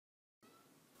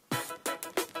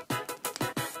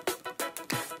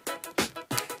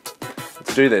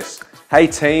Let's do this. Hey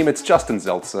team, it's Justin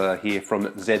Zeltzer here from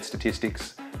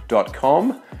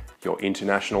zedstatistics.com, your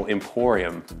international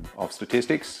emporium of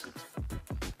statistics.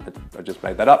 I just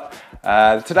made that up.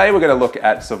 Today we're going to look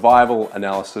at survival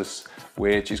analysis,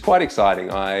 which is quite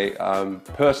exciting. I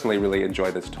personally really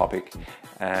enjoy this topic.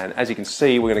 And as you can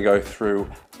see, we're going to go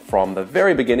through from the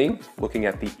very beginning, looking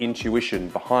at the intuition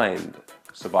behind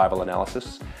survival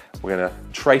analysis. We're going to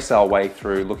trace our way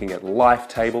through looking at life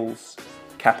tables,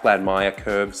 Kaplan-Meier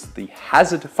curves, the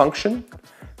hazard function,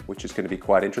 which is going to be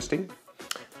quite interesting.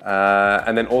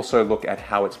 And then also look at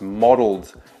how it's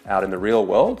modeled out in the real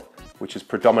world, which is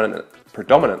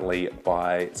predominantly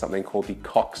by something called the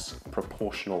Cox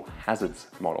proportional hazards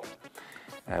model.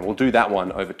 And we'll do that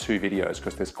one over 2 videos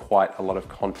because there's quite a lot of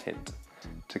content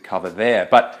to cover there.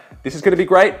 But this is going to be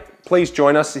great. Please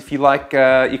join us. If you like,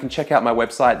 you can check out my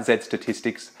website,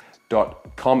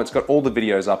 zedstatistics.com. It's got all the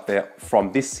videos up there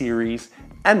from this series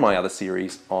and my other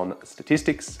series on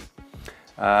statistics.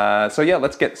 So yeah,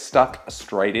 let's get stuck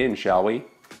straight in, shall we?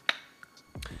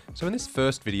 So in this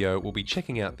first video, we'll be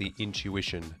checking out the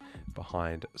intuition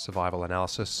behind survival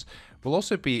analysis. We'll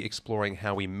also be exploring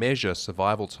how we measure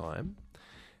survival time.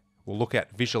 We'll look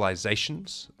at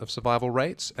visualizations of survival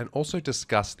rates and also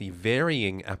discuss the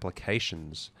varying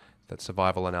applications that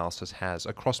survival analysis has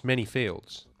across many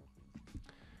fields.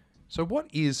 So what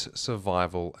is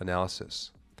survival analysis?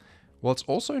 Well, it's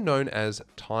also known as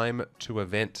time to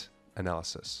event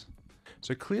analysis.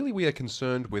 So clearly we are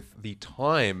concerned with the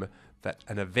time that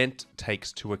an event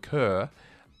takes to occur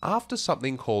after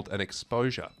something called an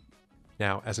exposure.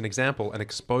 Now, as an example, an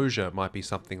exposure might be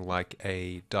something like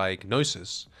a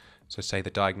diagnosis. So say the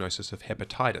diagnosis of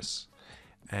hepatitis.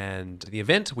 And the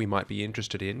event we might be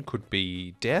interested in could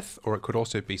be death, or it could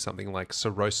also be something like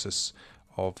cirrhosis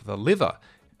of the liver.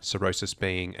 Cirrhosis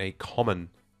being a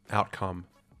common outcome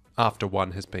after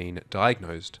one has been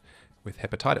diagnosed with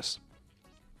hepatitis.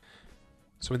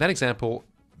 So in that example,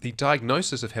 the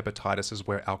diagnosis of hepatitis is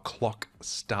where our clock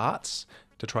starts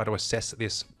to try to assess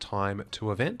this time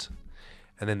to event.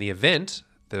 And then the event,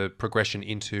 the progression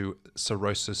into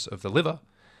cirrhosis of the liver,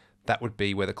 that would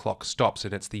be where the clock stops.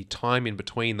 And it's the time in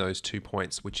between those 2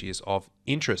 points which is of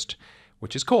interest,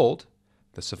 which is called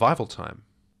the survival time.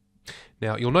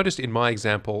 Now, you'll notice in my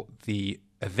example, the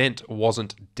event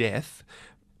wasn't death,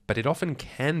 but it often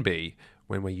can be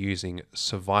when we're using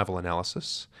survival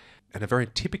analysis. And a very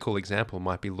typical example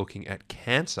might be looking at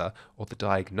cancer or the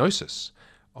diagnosis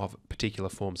of particular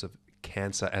forms of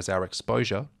cancer as our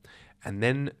exposure, and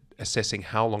then assessing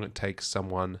how long it takes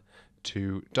someone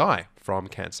to die from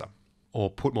cancer. Or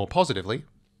put more positively,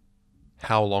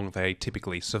 how long they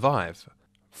typically survive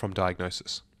from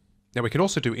diagnosis. Now we can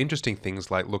also do interesting things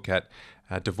like look at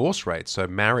divorce rates. So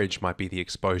marriage might be the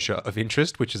exposure of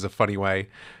interest, which is a funny way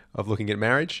of looking at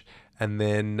marriage. And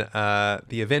then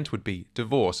the event would be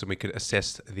divorce, and we could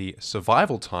assess the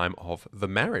survival time of the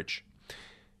marriage.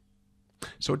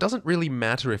 So it doesn't really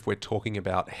matter if we're talking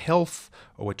about health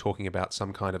or we're talking about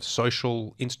some kind of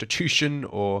social institution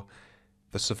or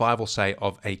the survival, say,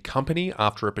 of a company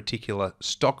after a particular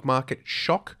stock market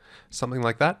shock, something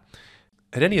like that.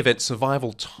 At any event,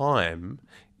 survival time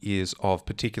is of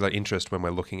particular interest when we're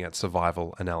looking at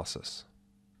survival analysis.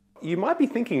 You might be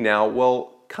thinking now,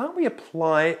 well, can't we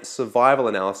apply survival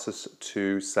analysis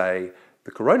to, say,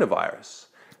 the coronavirus?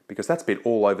 Because that's been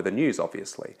all over the news,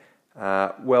 obviously.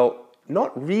 Well,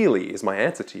 not really is my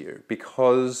answer to you,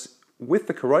 because with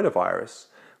the coronavirus,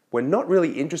 we're not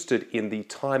really interested in the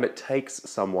time it takes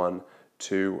someone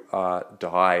to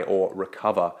die or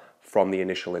recover from the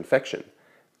initial infection.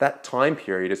 That time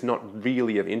period is not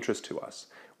really of interest to us.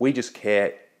 We just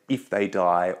care if they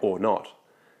die or not.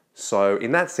 So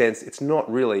in that sense, it's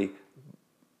not really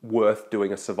worth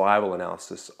doing a survival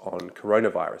analysis on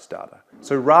coronavirus data.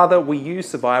 So rather, we use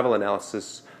survival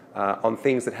analysis on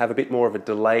things that have a bit more of a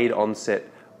delayed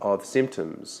onset of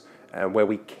symptoms, where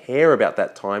we care about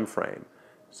that time frame.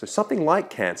 So something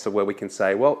like cancer, where we can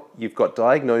say, well, you've got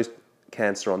diagnosed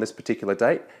cancer on this particular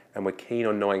date, and we're keen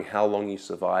on knowing how long you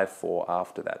survive for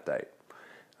after that date.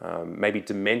 Maybe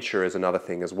dementia is another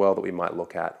thing as well that we might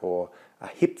look at, or a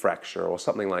hip fracture or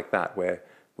something like that, where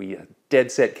we are dead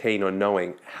set keen on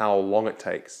knowing how long it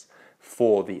takes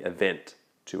for the event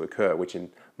to occur, which in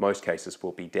most cases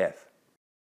will be death.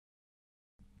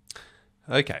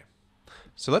 Okay,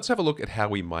 so let's have a look at how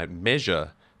we might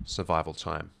measure survival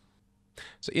time.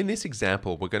 So in this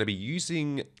example, we're going to be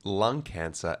using lung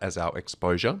cancer as our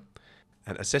exposure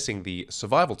and assessing the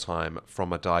survival time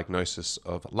from a diagnosis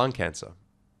of lung cancer.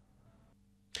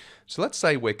 So let's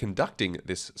say we're conducting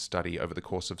this study over the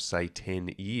course of, say,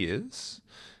 10 years.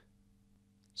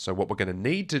 So what we're going to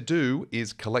need to do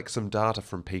is collect some data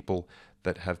from people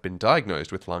that have been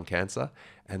diagnosed with lung cancer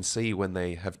and see when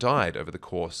they have died over the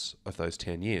course of those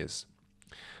 10 years.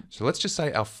 So let's just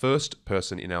say our first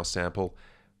person in our sample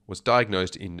was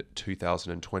diagnosed in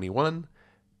 2021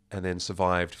 and then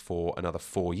survived for another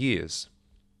 4 years.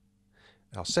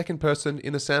 Our second person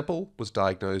in the sample was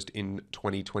diagnosed in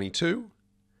 2022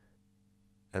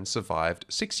 and survived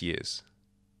 6 years.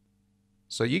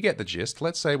 So you get the gist.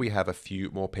 Let's say we have a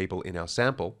few more people in our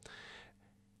sample.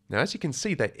 Now, as you can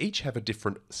see, they each have a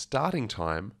different starting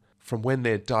time from when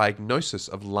their diagnosis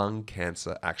of lung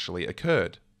cancer actually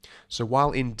occurred. So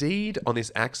while indeed on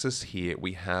this axis here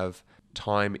we have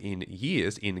time in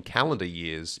years, in calendar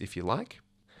years, if you like,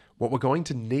 what we're going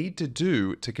to need to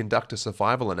do to conduct a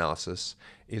survival analysis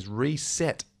is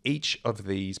reset each of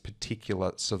these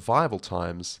particular survival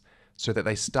times so that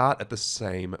they start at the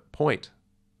same point.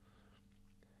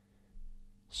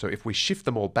 So if we shift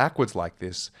them all backwards like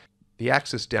this, the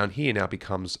axis down here now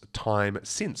becomes time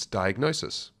since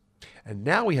diagnosis. And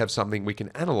now we have something we can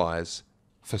analyze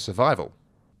for survival.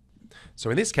 So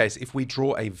in this case, if we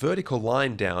draw a vertical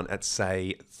line down at,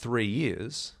 say, 3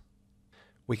 years,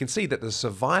 we can see that the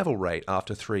survival rate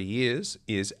after 3 years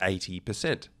is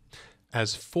 80%,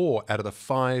 as 4 out of the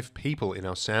 5 people in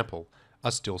our sample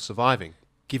are still surviving,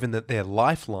 given that their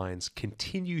lifelines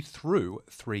continue through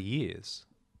 3 years.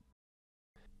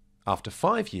 After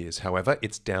 5 years, however,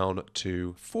 it's down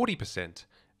to 40%,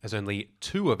 as only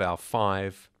 2 of our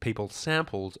 5 people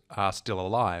sampled are still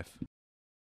alive.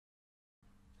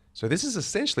 So this is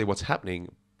essentially what's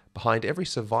happening behind every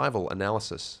survival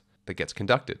analysis that gets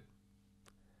conducted.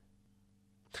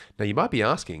 Now you might be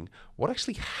asking, what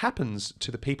actually happens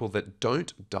to the people that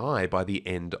don't die by the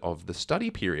end of the study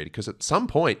period? Because at some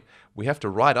point, we have to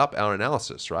write up our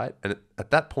analysis, right? And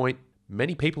at that point,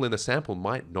 many people in the sample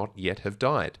might not yet have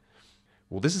died.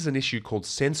 Well, this is an issue called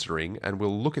censoring, and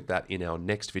we'll look at that in our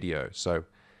next video. So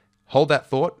hold that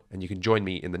thought, and you can join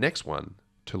me in the next one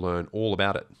to learn all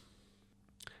about it.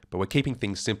 But we're keeping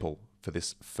things simple for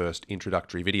this first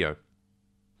introductory video.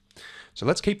 So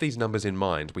let's keep these numbers in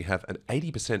mind. We have an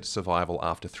 80% survival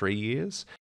after 3 years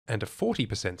and a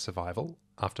 40% survival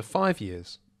after 5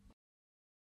 years.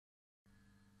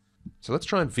 So let's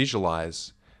try and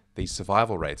visualize these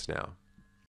survival rates now.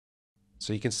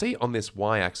 So you can see on this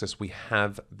y-axis we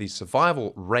have the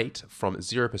survival rate from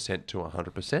 0% to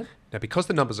 100%. Now because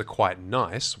the numbers are quite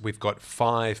nice, we've got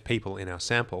 5 people in our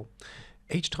sample.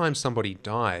 Each time somebody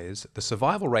dies, the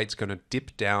survival rate's going to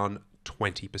dip down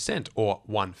 20%, or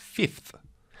 1/5.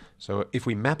 So if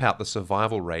we map out the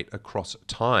survival rate across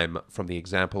time from the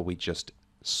example we just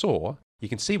saw, you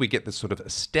can see we get this sort of a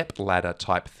step ladder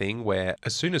type thing where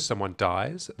as soon as someone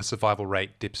dies, the survival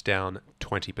rate dips down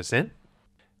 20%.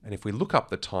 And if we look up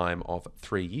the time of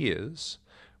 3 years,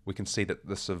 we can see that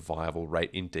the survival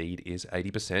rate indeed is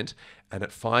 80%. And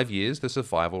at 5 years, the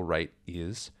survival rate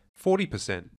is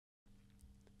 40%.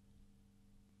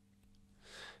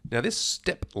 Now this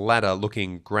step ladder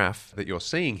looking graph that you're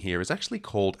seeing here is actually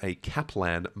called a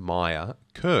Kaplan-Meier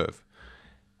curve.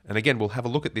 And again, we'll have a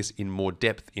look at this in more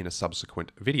depth in a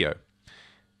subsequent video.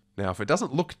 Now, if it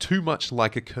doesn't look too much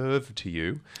like a curve to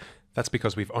you, that's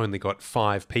because we've only got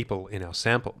 5 people in our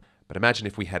sample. But imagine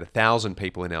if we had 1,000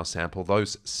 people in our sample,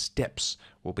 those steps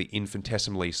will be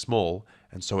infinitesimally small,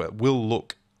 and so it will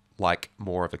look like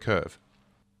more of a curve.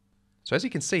 So as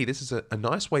you can see, this is a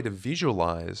nice way to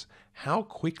visualize how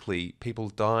quickly people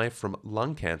die from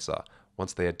lung cancer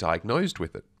once they are diagnosed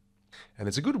with it. And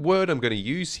there's a good word I'm going to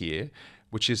use here,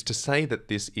 which is to say that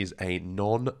this is a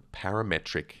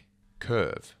non-parametric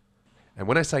curve. And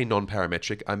when I say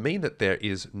non-parametric, I mean that there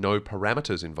is no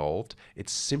parameters involved.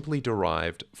 It's simply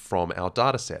derived from our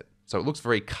data set. So it looks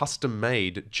very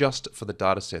custom-made just for the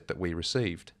data set that we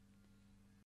received.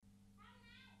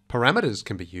 Parameters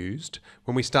can be used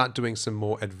when we start doing some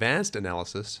more advanced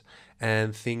analysis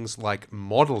and things like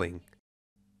modeling,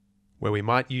 where we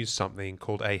might use something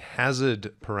called a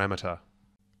hazard parameter.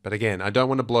 But again, I don't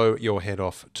want to blow your head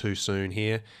off too soon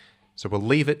here, so we'll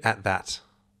leave it at that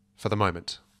for the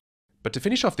moment. But to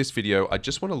finish off this video, I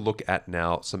just want to look at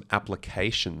now some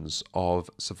applications of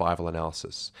survival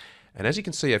analysis. And as you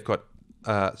can see, I've got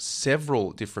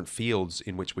several different fields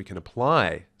in which we can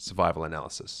apply survival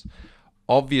analysis.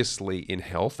 Obviously in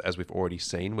health, as we've already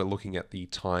seen, we're looking at the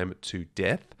time to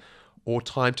death or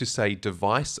time to, say,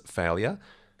 device failure.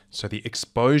 So the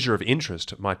exposure of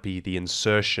interest might be the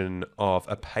insertion of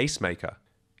a pacemaker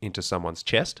into someone's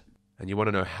chest. And you want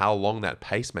to know how long that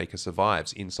pacemaker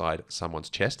survives inside someone's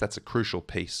chest. That's a crucial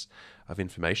piece of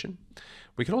information.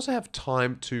 We can also have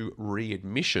time to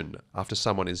readmission after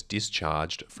someone is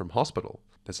discharged from hospital.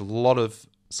 There's a lot of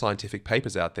scientific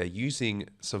papers out there using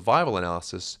survival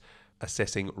analysis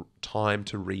assessing time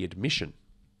to readmission.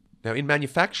 Now, in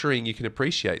manufacturing, you can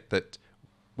appreciate that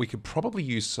we could probably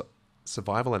use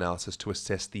survival analysis to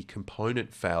assess the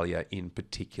component failure in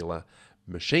particular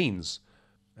machines.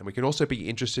 And we can also be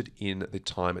interested in the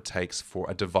time it takes for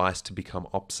a device to become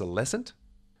obsolescent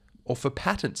or for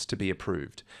patents to be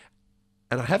approved.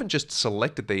 And I haven't just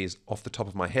selected these off the top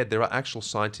of my head. There are actual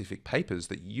scientific papers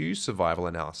that use survival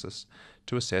analysis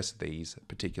to assess these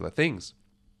particular things.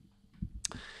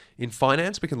 In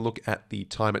finance, we can look at the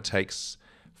time it takes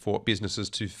for businesses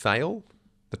to fail,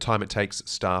 the time it takes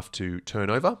staff to turn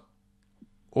over,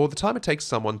 or the time it takes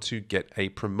someone to get a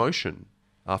promotion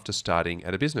after starting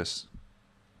at a business.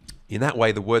 In that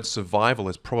way, the word survival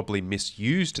is probably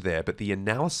misused there, but the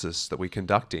analysis that we're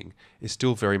conducting is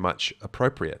still very much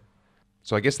appropriate.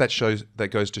 So I guess that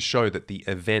goes to show that the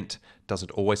event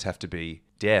doesn't always have to be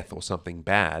death or something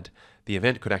bad. The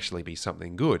event could actually be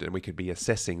something good, and we could be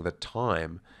assessing the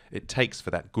time it takes for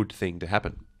that good thing to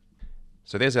happen.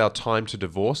 So there's our time to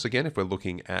divorce again, if we're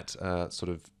looking at sort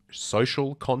of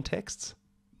social contexts.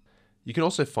 You can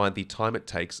also find the time it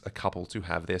takes a couple to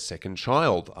have their second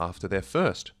child after their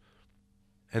first.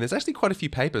 And there's actually quite a few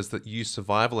papers that use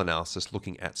survival analysis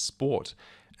looking at sport.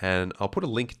 And I'll put a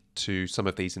link to some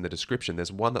of these in the description.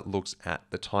 There's one that looks at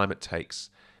the time it takes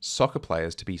soccer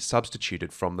players to be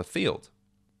substituted from the field.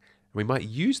 And we might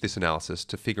use this analysis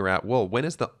to figure out, well, when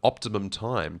is the optimum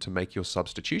time to make your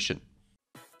substitution?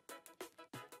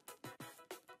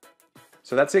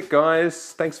 So that's it,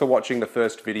 guys. Thanks for watching the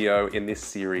first video in this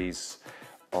series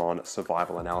on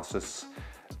survival analysis.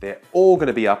 They're all going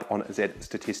to be up on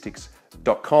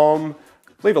zedstatistics.com.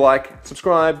 Leave a like,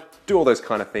 subscribe, do all those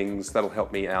kind of things. That'll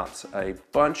help me out a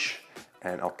bunch.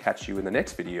 And I'll catch you in the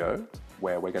next video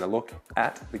where we're going to look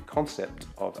at the concept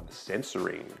of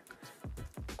censoring.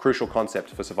 Crucial concept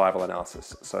for survival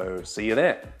analysis. So see you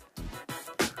there.